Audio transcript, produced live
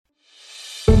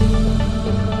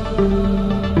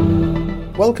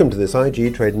Welcome to this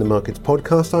IG Trade in the Markets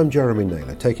podcast. I'm Jeremy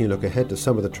Naylor, taking a look ahead to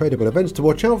some of the tradable events to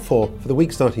watch out for the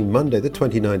week starting Monday, the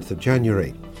 29th of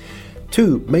January.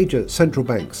 Two major central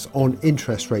banks on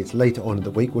interest rates later on in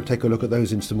the week. We'll take a look at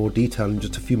those in some more detail in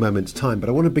just a few moments' time. But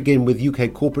I want to begin with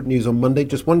UK corporate news on Monday.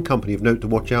 Just one company of note to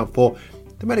watch out for.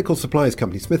 The medical supplies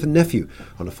company Smith & Nephew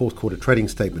on a fourth quarter trading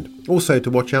statement. Also to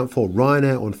watch out for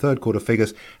Ryanair on third quarter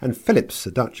figures and Philips,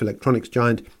 a Dutch electronics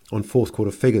giant, on fourth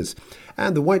quarter figures.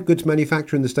 And the white goods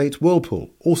manufacturer in the States,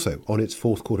 Whirlpool, also on its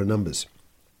fourth quarter numbers.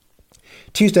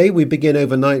 Tuesday, we begin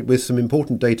overnight with some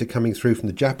important data coming through from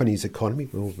the Japanese economy.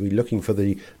 We'll be looking for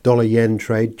the dollar-yen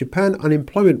trade, Japan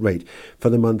unemployment rate for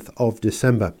the month of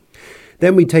December.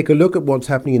 Then we take a look at what's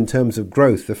happening in terms of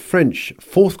growth. The French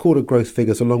fourth quarter growth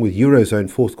figures along with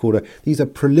Eurozone fourth quarter. These are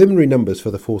preliminary numbers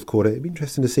for the fourth quarter. It'd be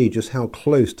interesting to see just how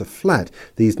close to flat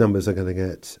these numbers are going to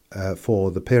get for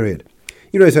the period.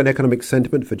 Eurozone economic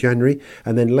sentiment for January,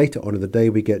 and then later on in the day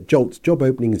we get JOLTS job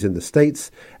openings in the States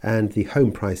and the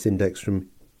home price index from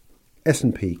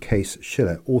S&P Case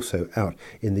Shiller also out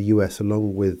in the US,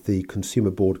 along with the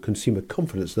Consumer Board consumer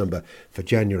confidence number for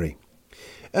January.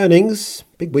 Earnings,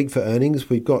 big week for earnings.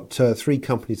 We've got three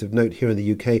companies of note here in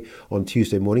the UK on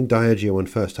Tuesday morning. Diageo on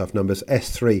first half numbers,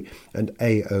 S3 and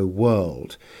AO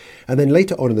World. And then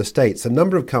later on in the States, a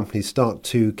number of companies start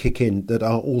to kick in that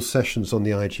are all sessions on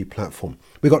the IG platform.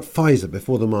 We got Pfizer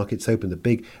before the markets opened, the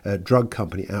big drug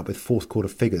company out with fourth quarter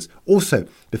figures. Also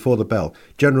before the bell,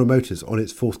 General Motors on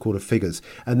its fourth quarter figures.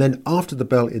 And then after the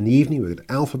bell in the evening, we got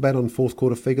Alphabet on fourth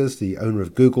quarter figures, the owner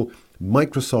of Google,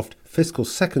 Microsoft fiscal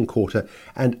second quarter,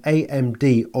 and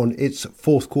AMD on its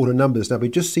fourth quarter numbers. Now, we've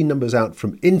just seen numbers out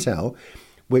from Intel,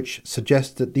 which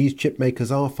suggests that these chip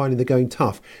makers are finding the going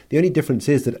tough. The only difference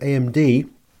is that AMD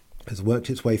has worked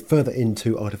its way further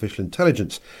into artificial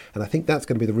intelligence. And I think that's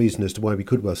going to be the reason as to why we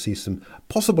could well see some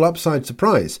possible upside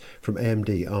surprise from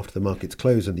AMD after the markets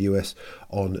close in the US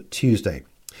on Tuesday.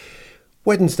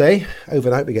 Wednesday,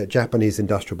 overnight, we get Japanese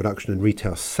industrial production and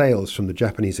retail sales from the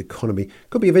Japanese economy.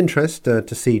 Could be of interest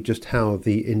to see just how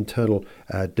the internal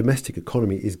domestic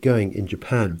economy is going in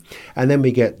Japan. And then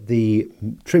we get the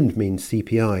trimmed mean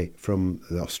CPI from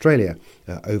Australia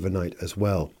overnight as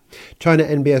well. China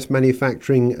NBS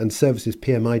manufacturing and services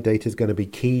PMI data is going to be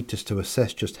key just to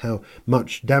assess just how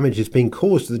much damage is being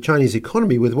caused to the Chinese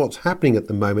economy with what's happening at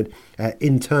the moment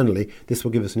internally. This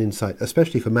will give us an insight,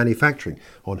 especially for manufacturing,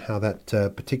 on how that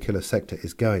particular sector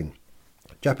is going.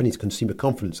 Japanese consumer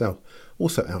confidence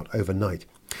also out overnight.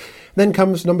 Then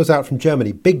comes numbers out from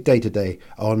Germany. Big data day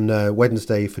on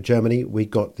Wednesday for Germany. We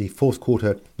got the fourth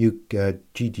quarter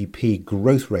GDP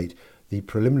growth rate. The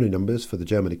preliminary numbers for the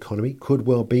German economy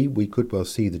we could well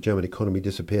see the German economy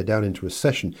disappear down into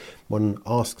recession. One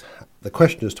asks the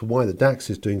question as to why the DAX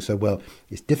is doing so well.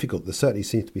 It's difficult. There certainly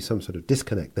seems to be some sort of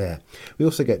disconnect there. We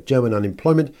also get German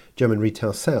unemployment, German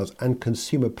retail sales, and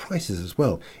consumer prices as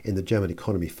well in the German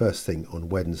economy first thing on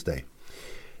Wednesday.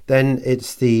 Then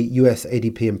it's the US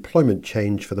ADP employment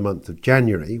change for the month of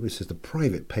January, which is the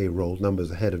private payroll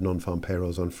numbers ahead of non-farm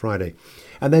payrolls on Friday.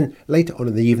 And then later on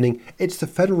in the evening, it's the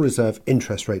Federal Reserve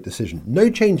interest rate decision. No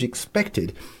change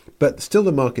expected, but still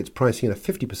the market's pricing in a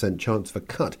 50% chance of a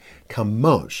cut come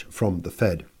March from the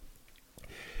Fed.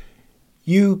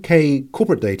 UK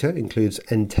corporate data includes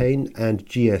Entain and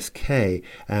GSK,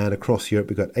 and across Europe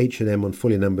we've got H&M on full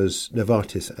year numbers,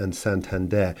 Novartis and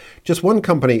Santander. Just one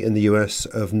company in the US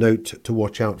of note to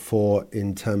watch out for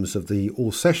in terms of the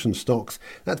all-session stocks,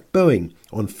 that's Boeing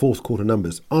on fourth quarter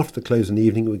numbers. After the close in the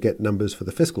evening we get numbers for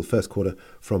the fiscal first quarter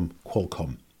from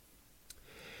Qualcomm.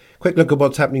 Quick look at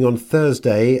what's happening on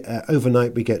Thursday.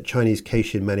 Overnight, we get Chinese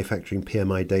Caixin manufacturing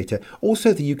PMI data.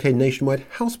 Also, the UK nationwide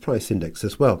house price index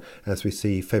as well, as we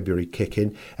see February kick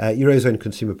in. Eurozone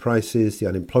consumer prices, the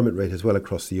unemployment rate as well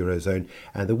across the Eurozone,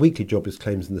 and the weekly jobless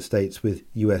claims in the States with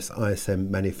US ISM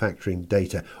manufacturing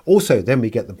data. Also, then we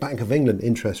get the Bank of England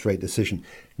interest rate decision.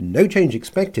 No change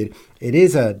expected. It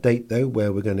is a date, though,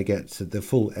 where we're going to get the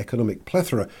full economic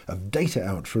plethora of data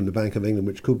out from the Bank of England,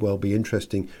 which could well be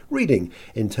interesting reading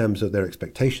in terms of their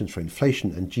expectations for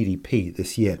inflation and GDP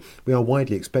this year. We are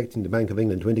widely expecting the Bank of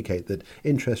England to indicate that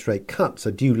interest rate cuts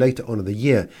are due later on in the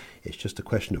year. It's just a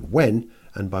question of when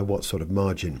and by what sort of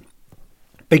margin.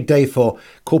 Big day for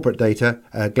corporate data.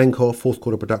 Glencore, fourth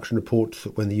quarter production report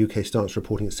when the UK starts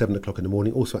reporting at 7 o'clock in the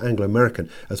morning. Also Anglo-American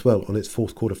as well on its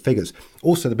fourth quarter figures.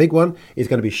 Also the big one is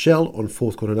going to be Shell on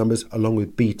fourth quarter numbers, along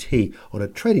with BT on a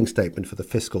trading statement for the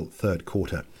fiscal third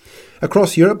quarter.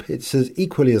 Across Europe, it's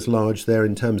equally as large there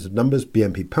in terms of numbers.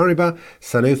 BNP Paribas,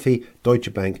 Sanofi,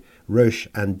 Deutsche Bank, Roche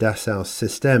and Dassault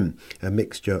Systèmes, a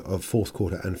mixture of fourth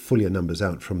quarter and full year numbers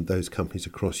out from those companies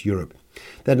across Europe.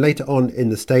 Then later on in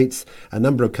the States, a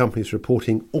number of companies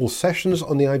reporting all sessions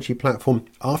on the IG platform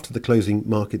after the closing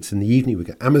markets in the evening. We've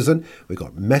got Amazon, we've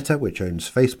got Meta, which owns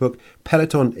Facebook,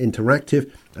 Peloton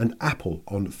Interactive, and Apple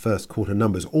on first quarter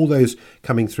numbers. All those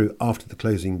coming through after the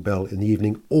closing bell in the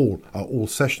evening. All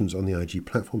sessions on the IG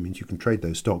platform, means you can trade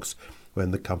those stocks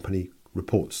when the company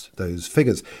reports those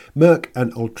figures. Merck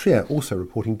and Altria also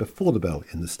reporting before the bell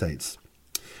in the States.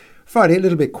 Friday, a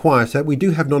little bit quieter. We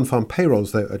do have non-farm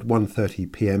payrolls, though, at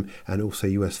 1:30 p.m. and also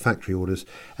US factory orders.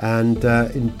 And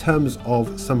in terms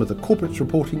of some of the corporates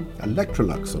reporting,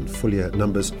 Electrolux on full-year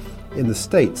numbers. In the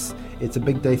States, it's a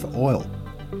big day for oil,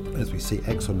 as we see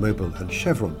ExxonMobil and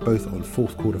Chevron both on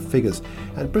fourth quarter figures.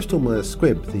 And Bristol-Myers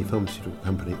Squibb, the pharmaceutical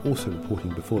company, also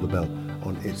reporting before the bell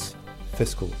on its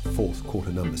fiscal fourth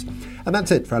quarter numbers. And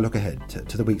that's it for our look ahead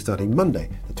to the week starting Monday,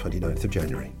 the 29th of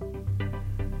January.